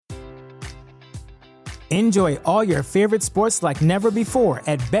Enjoy all your favorite sports like never before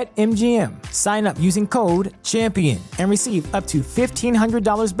at BetMGM. Sign up using code CHAMPION and receive up to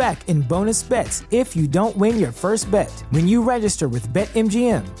 $1,500 back in bonus bets if you don't win your first bet. When you register with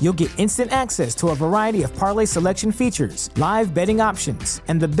BetMGM, you'll get instant access to a variety of parlay selection features, live betting options,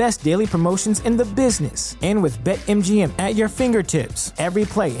 and the best daily promotions in the business. And with BetMGM at your fingertips, every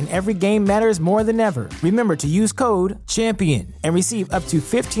play and every game matters more than ever. Remember to use code CHAMPION and receive up to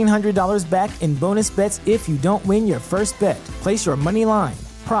 $1,500 back in bonus bets if you don't win your first bet. Place your money line,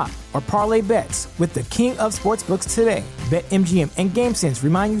 prop, or parlay bets with the king of sportsbooks today. BetMGM and GameSense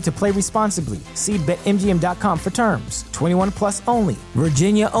remind you to play responsibly. See BetMGM.com for terms. 21 plus only.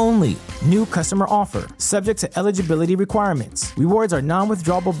 Virginia only. New customer offer. Subject to eligibility requirements. Rewards are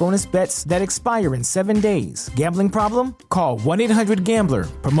non-withdrawable bonus bets that expire in 7 days. Gambling problem? Call 1-800-GAMBLER.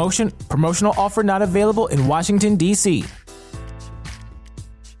 Promotional offer not available in Washington, D.C.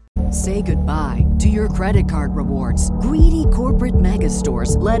 Say goodbye to your credit card rewards. Greedy corporate mega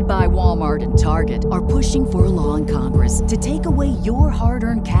stores, led by Walmart and Target, are pushing for a law in Congress to take away your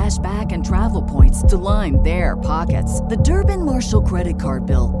hard-earned cash back and travel points to line their pockets. The Durbin-Marshall credit card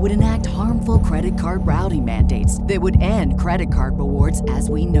bill would enact harmful credit card routing mandates that would end credit card rewards as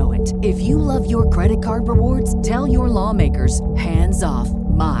we know it. If you love your credit card rewards, tell your lawmakers, hands off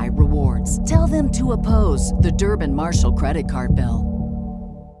my rewards. Tell them to oppose the Durbin-Marshall credit card bill.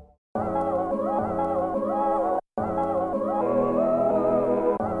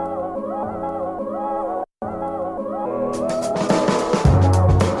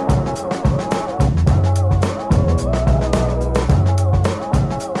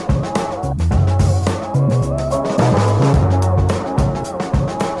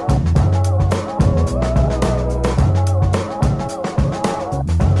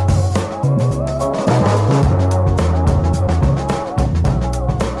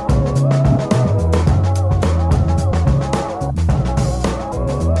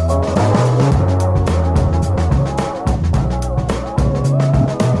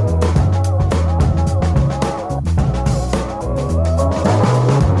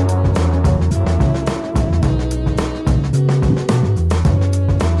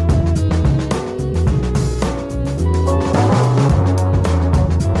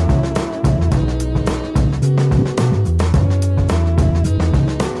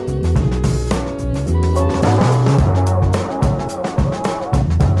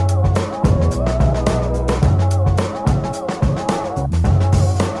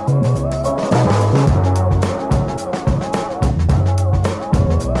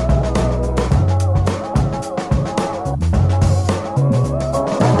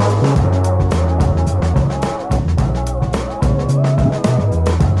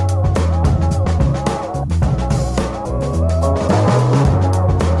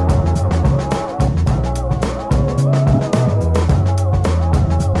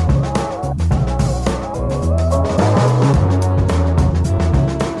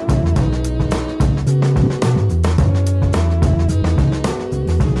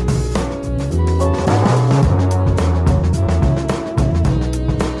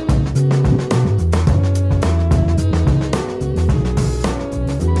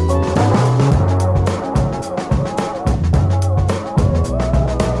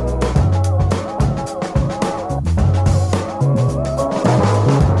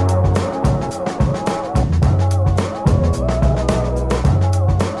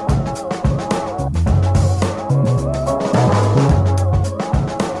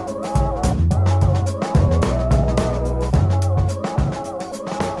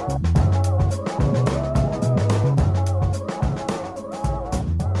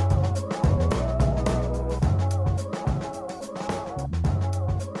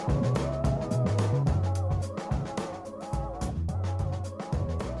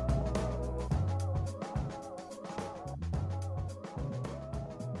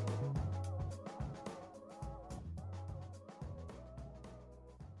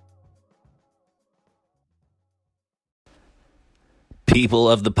 People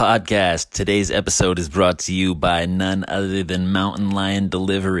of the podcast, today's episode is brought to you by none other than Mountain Lion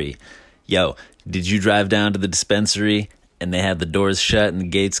Delivery. Yo, did you drive down to the dispensary and they had the doors shut and the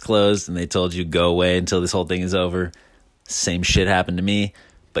gates closed and they told you go away until this whole thing is over? Same shit happened to me,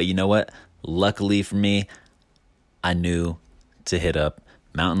 but you know what? Luckily for me, I knew to hit up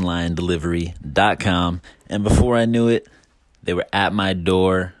mountainliondelivery.com, and before I knew it, they were at my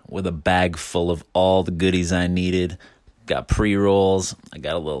door with a bag full of all the goodies I needed. Got pre-rolls, I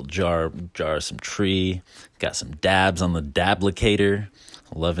got a little jar of some tree, got some dabs on the Dablicator,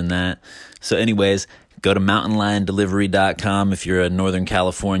 loving that. So anyways, Go to mountainliondelivery.com if you're a Northern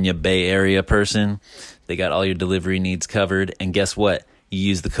California Bay Area person. They got all your delivery needs covered. And guess what? You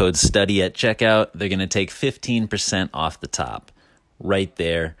use the code STUDY at checkout. They're going to take 15% off the top. Right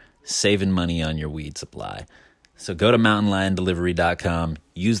there, saving money on your weed supply. So go to mountainliondelivery.com.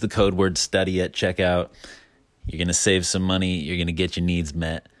 Use the code word STUDY at checkout. You're going to save some money. You're going to get your needs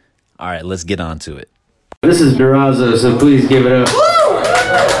met. All right, let's get on to it. This is Durazo, so please give it up.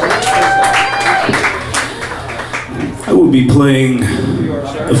 I will be playing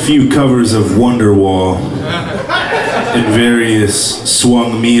a few covers of Wonderwall in various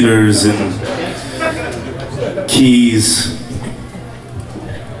swung meters and keys.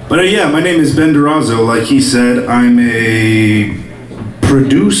 But yeah, my name is Ben Durazo. Like he said, I'm a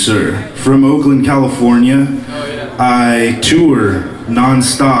producer from Oakland, California. I tour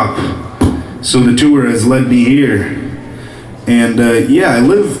non-stop, so the tour has led me here. And yeah, I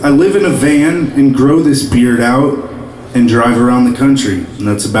live in a van and grow this beard out and drive around the country, and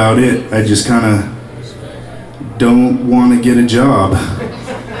that's about it. I just kind of don't want to get a job.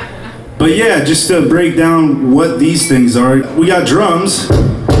 But yeah, just to break down what these things are, we got drums.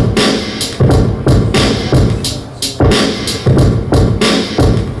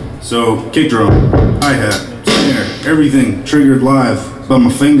 So, kick drum, hi-hat, snare, everything triggered live by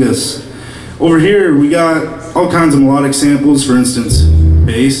my fingers. Over here, we got all kinds of melodic samples, for instance,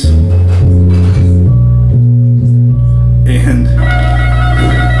 bass. And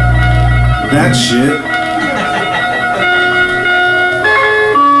that shit.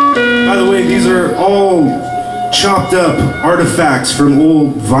 By the way, these are all chopped up artifacts from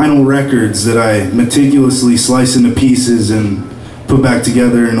old vinyl records that I meticulously slice into pieces and put back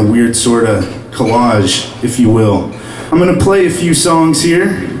together in a weird sort of collage, if you will. I'm gonna play a few songs here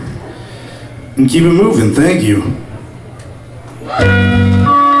and keep it moving. Thank you.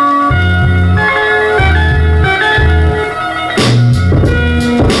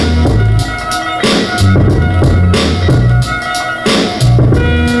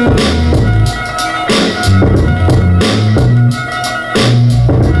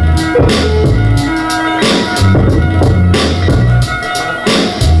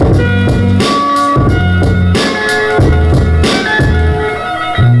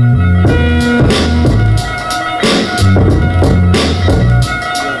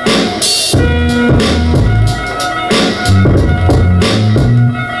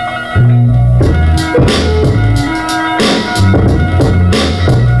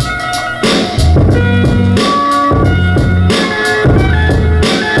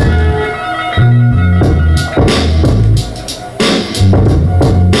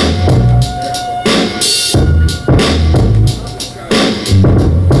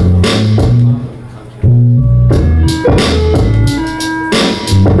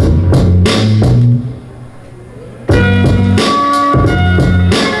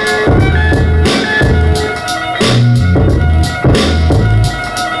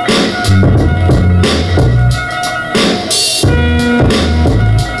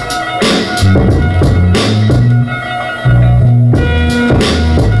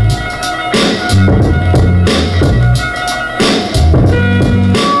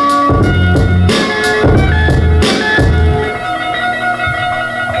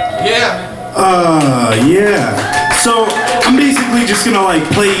 Yeah. So I'm basically just gonna like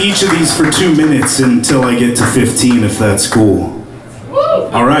play each of these for 2 minutes until I get to 15, if that's cool.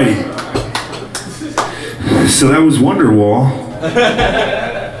 Alrighty. So that was Wonderwall.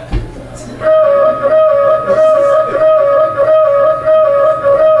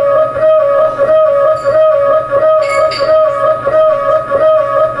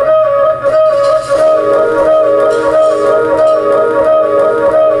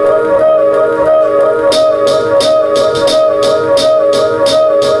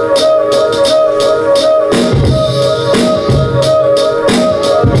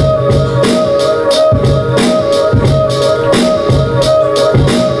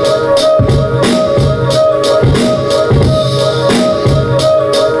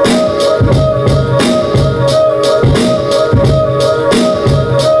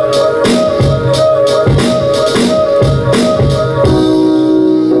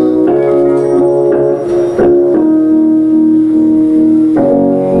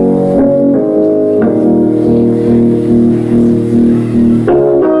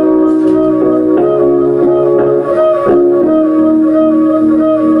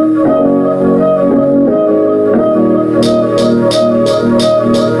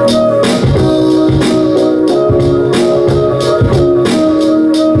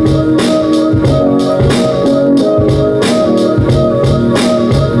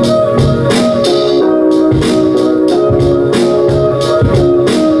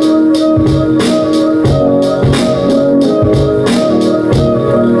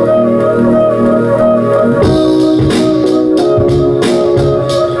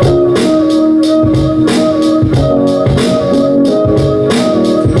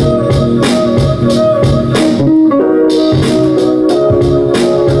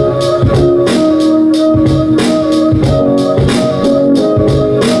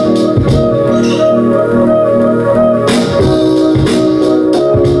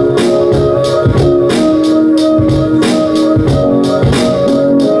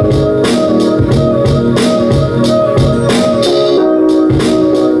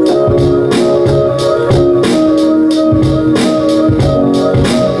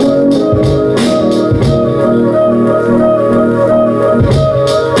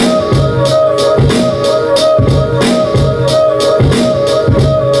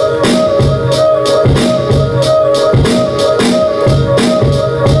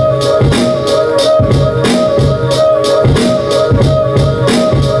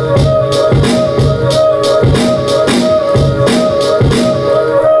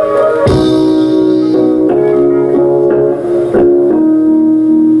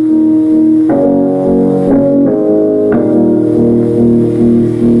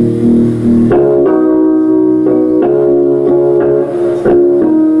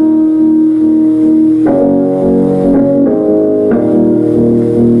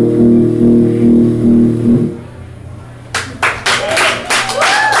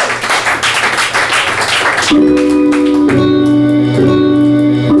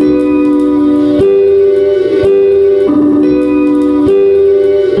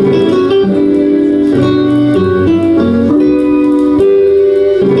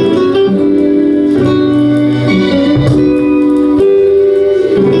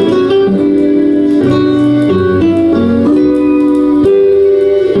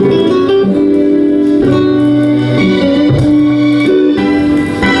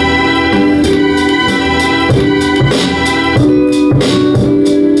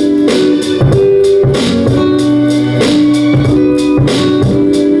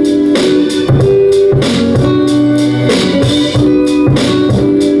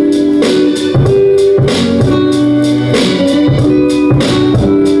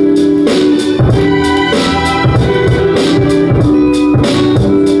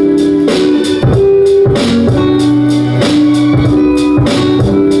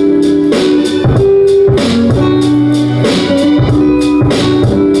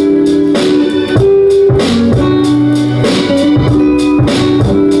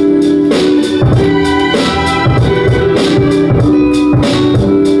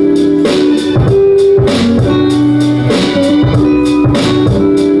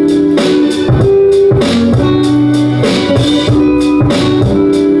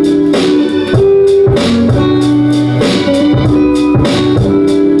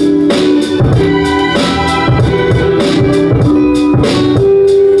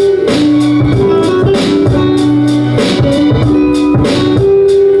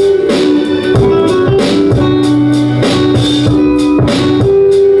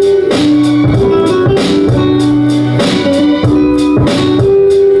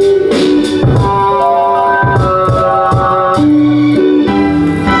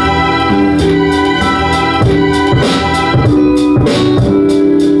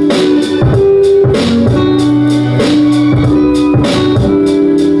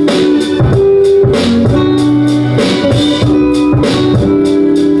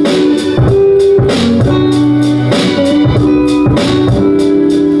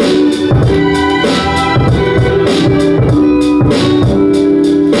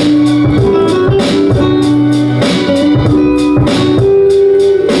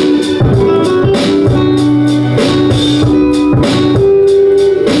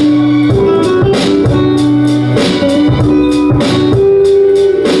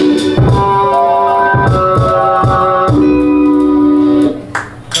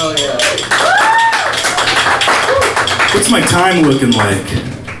 What's my time looking like?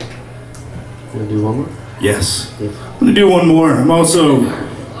 Wanna do one more? Yes. I'm gonna do one more. I'm also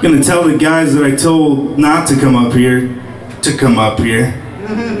gonna tell the guys that I told not to come up here to come up here.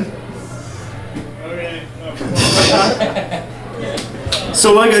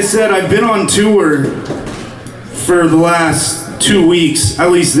 So like I said, I've been on tour for the last 2 weeks,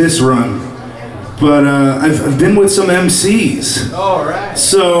 at least this run. But I've been with some MCs. All right.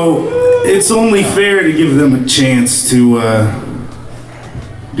 So it's only fair to give them a chance to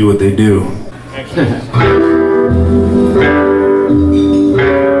do what they do.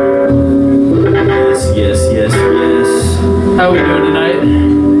 Yes. How are we doing tonight?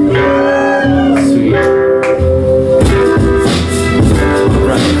 Sweet.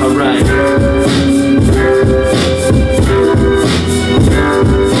 All right.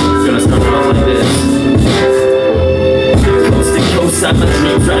 Gonna start off like this. Coast to coast, I'm a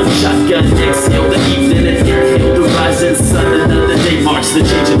dream driving shotgun. Exhale the evening and inhale the rising sun. Another day marks the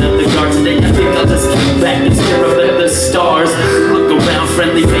changing of the guard. Today I think I'll just kick back and stare up at the stars. Look around,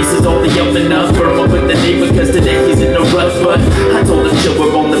 friendly faces only up and up. Burn one with the neighbor because today he's in a rut. But I told him chill,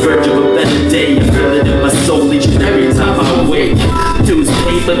 we're on the verge of a better day. I feel it in my soul each and every time I wake. Dues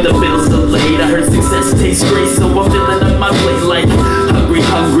paid, but the bills are late. I heard success tastes great, so I'm filling up my plate like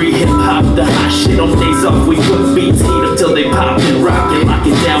hungry hip-hop. The hot shit on days off, we put beats, heat up till they pop and rock and lock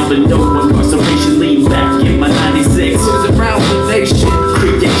it down. But no incarceration, lean back in my 96. Who's around the nation?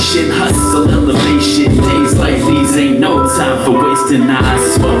 Creation, hustle, elevation. Days like these ain't no time for wasting. I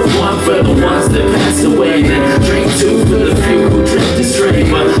smoke one for the ones that passed away, then drink two for the few who drift astray.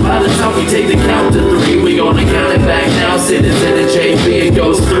 But by the time we take the count to three, we gonna count it back now. Citizen and JB, it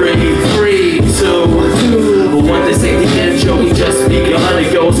goes 3, 3, 2, 1. This ain't the end, Joe, we just begun.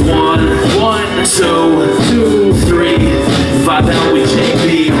 It goes 1, 1, 2, 3, 5 out with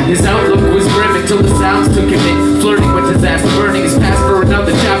JB. His outlook was grim until the sounds took him in. Flirting with disaster, burning his past for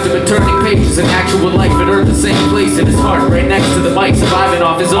another chapter, but turning pages in actual life. It earned the same place in his heart, right next to the mic, surviving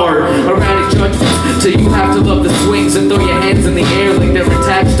off his art. Erratic judgments, till you have to love the swings and throw your hands in the air like they're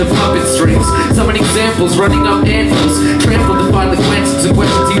attached to puppet strings. Some examples, running up anvils, trampled to find the answers to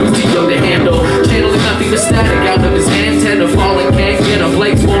questions he was too young to handle. Channeling nothing but static out of his antenna, falling can't get up.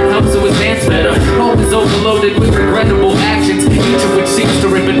 Legs won't help, so his hands better. Home is overloaded with regrettable actions, each of which seems to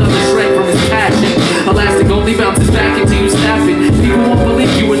rip another shred from his passion. Elastic only bounces back into you snapping. People won't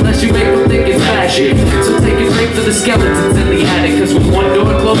believe you unless you make them think it's fashion. So take a drink for the skeletons in the attic, cause when one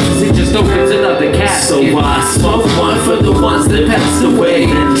door closes, it just opens another casket. So I smoke one for the ones that passed away,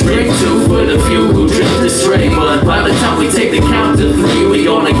 and drink two for the few who drift astray. But by the time we take the count to 3, we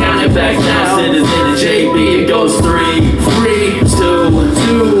gonna count it back now. Citizen and JB, it goes 3, 3,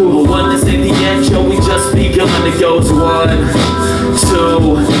 2, 1. This ain't the end, Joe, we just begun. It goes 1,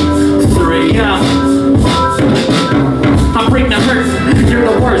 2, 3. I bring the hurt, you're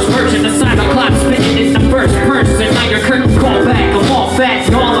the worst version of Cyber Clock, spitting in the first person. Now your curtain call back, I'm all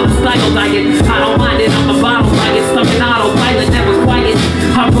fat, all on a style diet. I don't mind it, I'm a bottle diet, stuck in autopilot, never quiet.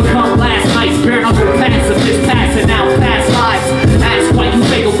 I've become last night's bare knuckle pacifist, passing out past lives. Ask why you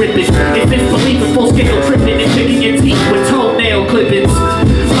bagel ripping, if it's belief in full scale tripping and picking your teeth with toenail clippings.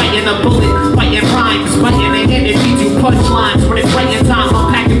 Fighting a bullet, fighting rhymes, fighting a hand that feeds you punchlines. When it's writing time,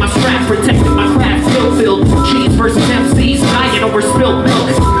 I'm packing my strap, protecting my craft, skill filled. Cheese versus MCs, dying over spilled milk.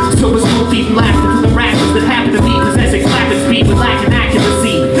 So it's no deep laughter from the rappers that happen to be possessing clapping speed with lacking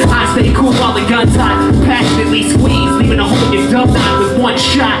accuracy. I stay cool while the gun's hot, passionately squeeze, leaving a hole in your dumb knot with one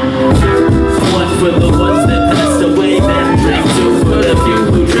shot. 1 for the ones that passed away, then drink 2 for the few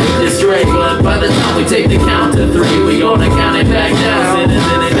who drift astray. But by the time we take the count to 3, we gonna count it back down.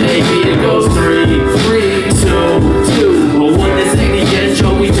 Citizen and JB, it goes 3, 3, 2, 1. This ain't the end,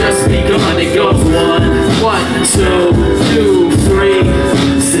 Joe, we just begun. It goes 1, 2, 3.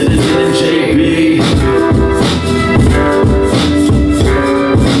 Citizen and JB.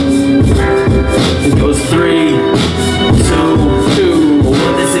 It goes 3, 2,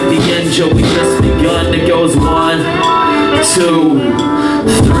 1. This ain't the end, Joe, we just begun. It goes 1, 2,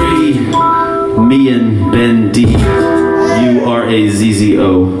 3. Me and Ben D. URAZZO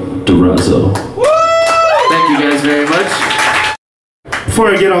Durazo. Thank you guys very much. Before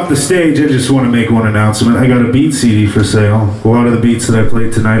I get off the stage, I just want to make one announcement. I got a beat CD for sale. A lot of the beats that I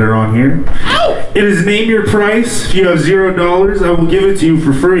played tonight are on here. It is Name Your Price. If you have $0, I will give it to you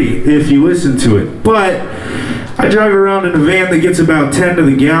for free if you listen to it. But I drive around in a van that gets about 10 to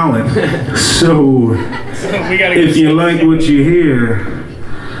the gallon. So if you like what you hear,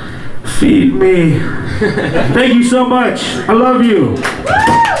 feed me. Thank you so much. I love you.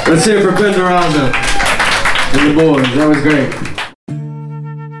 Let's hear it for Ben Durazo and the boys. That was great.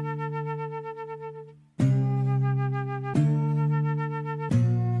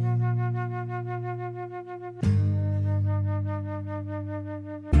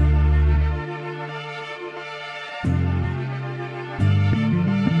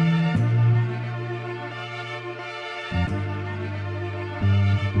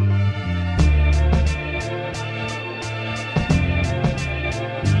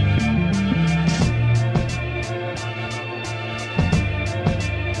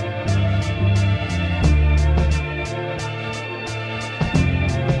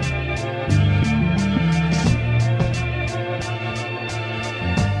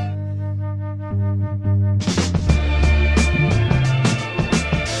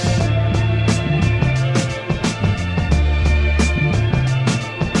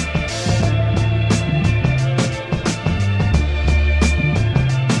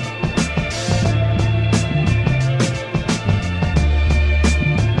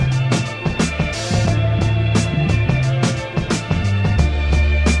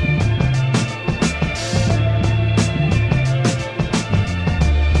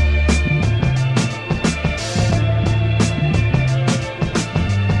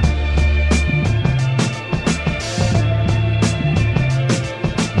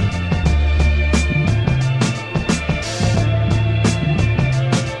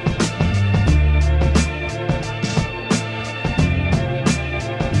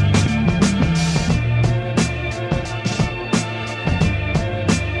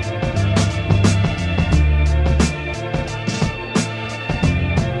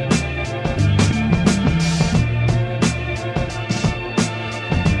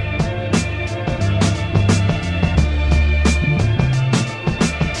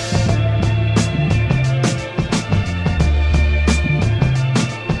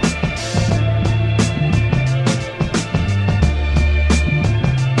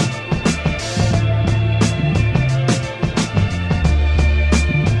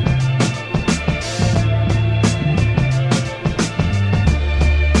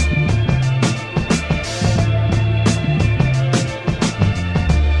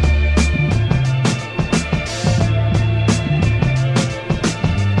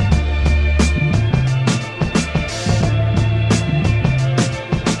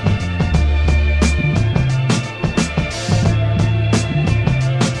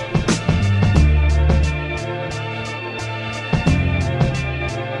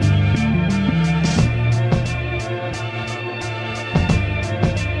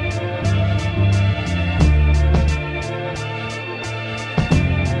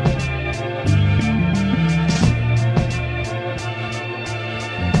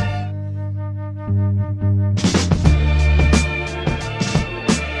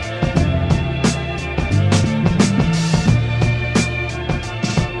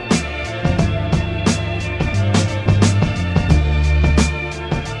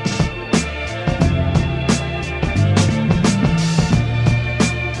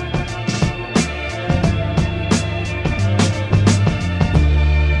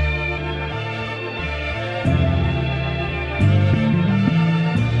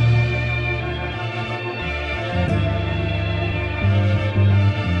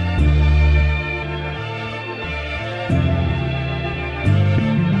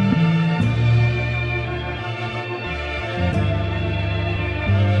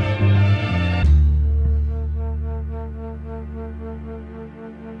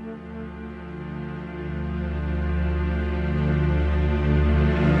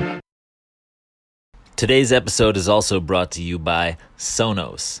 Today's episode is also brought to you by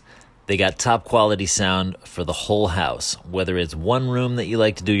Sonos. They got top quality sound for the whole house, whether it's one room that you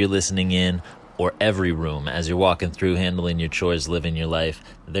like to do your listening in or every room as you're walking through, handling your chores, living your life.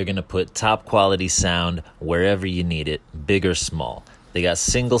 They're going to put top quality sound wherever you need it, big or small. They got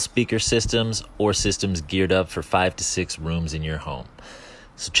single speaker systems or systems geared up for 5 to 6 rooms in your home.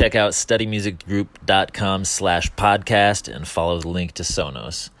 So check out studymusicgroup.com/podcast and follow the link to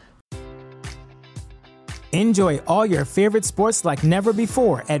Sonos. Enjoy all your favorite sports like never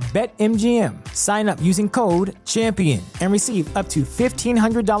before at BetMGM. Sign up using code CHAMPION and receive up to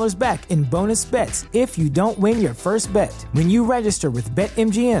 $1,500 back in bonus bets if you don't win your first bet. When you register with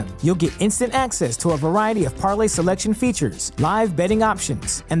BetMGM, you'll get instant access to a variety of parlay selection features, live betting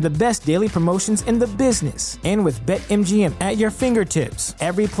options, and the best daily promotions in the business. And with BetMGM at your fingertips,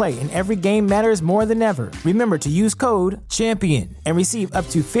 every play and every game matters more than ever. Remember to use code CHAMPION and receive up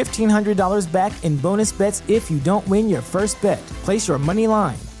to $1,500 back in bonus bets if you don't win your first bet. Place your money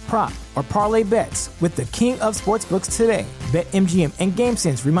line, prop, or parlay bets with the king of sportsbooks today. BetMGM and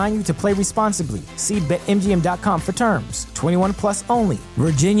GameSense remind you to play responsibly. See BetMGM.com for terms. 21 plus only.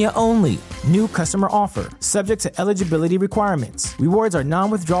 Virginia only. New customer offer. Subject to eligibility requirements. Rewards are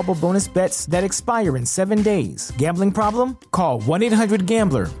non-withdrawable bonus bets that expire in 7 days. Gambling problem? Call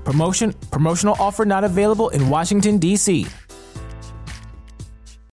 1-800-GAMBLER. Promotional offer not available in Washington, D.C.